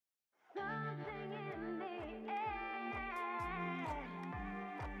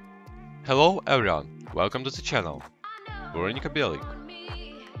Hello everyone, welcome to the channel. Veronica Bielik.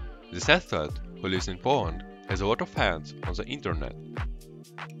 This athlete, who lives in Poland, has a lot of fans on the internet.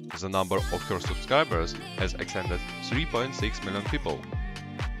 The number of her subscribers has exceeded 3.6 million people.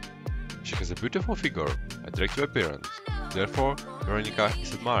 She has a beautiful figure, attractive appearance, therefore Veronica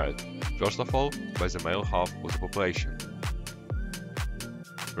is admired, first of all, by the male half of the population.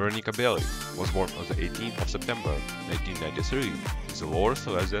 Veronica Bielik was born on the 18th of September 1993 in the Lower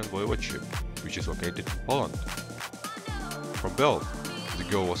Silesian Voivodeship, which is located in Poland. From birth, the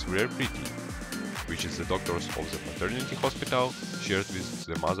girl was very pretty, which is the doctors of the maternity hospital shared with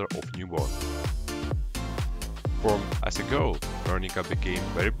the mother of newborn. Formed as a girl, Veronica became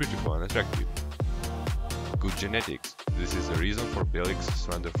very beautiful and attractive. Good genetics, this is the reason for Bielik's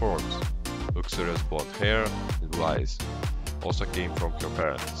slender forms, luxurious blonde hair and blue eyes, also came from her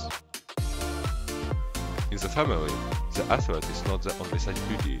parents. In the family, the athlete is not the only such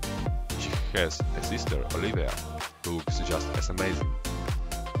beauty. She has a sister, Olivia, who looks just as amazing.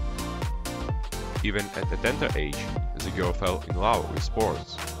 Even at a tender age, the girl fell in love with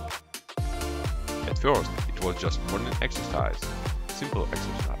sports. At first, it was just morning exercise, simple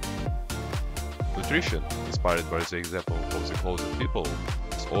exercise. Nutrition, inspired by the example of the closest people,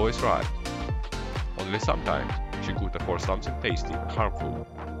 is always right. Only sometimes she could afford something tasty and harmful.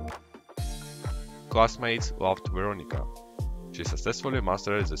 Classmates loved Veronica. She successfully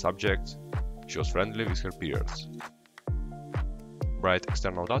mastered the subjects. She was friendly with her peers. Bright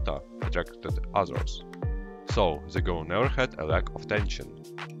external data attracted others, so the girl never had a lack of attention.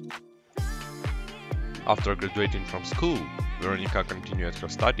 After graduating from school, Veronica continued her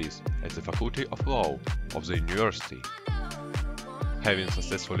studies at the Faculty of Law of the university. Having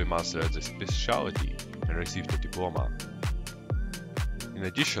successfully mastered the specialty and received a diploma. In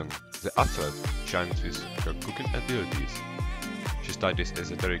addition, the athlete shines with her cooking abilities. She studies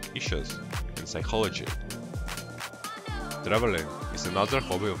esoteric issues and psychology. Traveling is another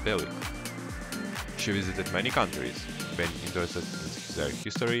hobby of Bielik. She visited many countries, being interested in their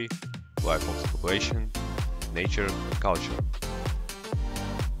history, life of the population, nature and culture.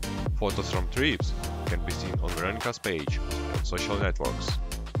 Photos from trips can be seen on Veronica's page on social networks.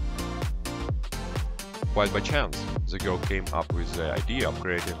 Quite by chance, the girl came up with the idea of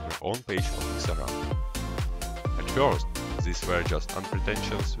creating her own page on Instagram. At first, these were just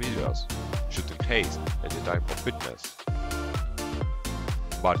unpretentious videos, shot in haste at the time of fitness.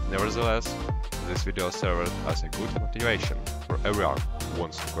 But nevertheless, this video served as a good motivation for everyone who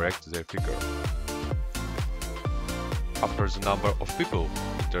wants to correct their figure. After the number of people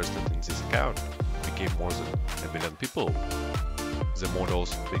interested in this account became more than 1 million people, the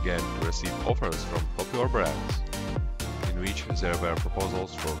models began to receive offers from popular brands, in which there were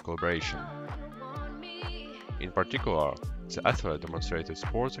proposals for collaboration. In particular, the athlete demonstrated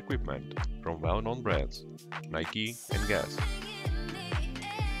sports equipment from well-known brands, Nike and Guess.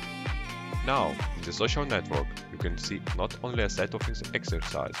 Now, in the social network, you can see not only a set of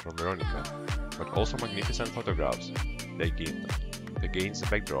exercise from Veronica, but also magnificent photographs taken against the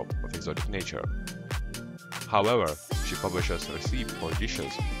backdrop of exotic nature. However, she publishes recipes for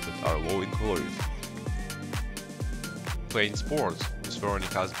dishes that are low in calories. Playing sports is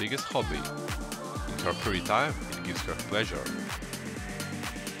Veronica's biggest hobby. In her free time, it gives her pleasure.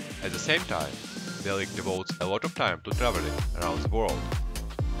 At the same time, Bielik devotes a lot of time to traveling around the world.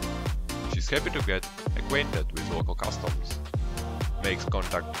 She's happy to get acquainted with local customs, makes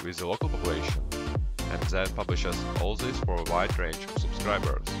contact with the local population, and then publishes all this for a wide range of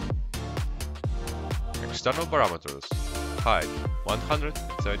subscribers. External parameters: height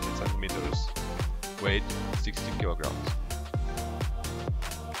 130 cm, weight 60 kg.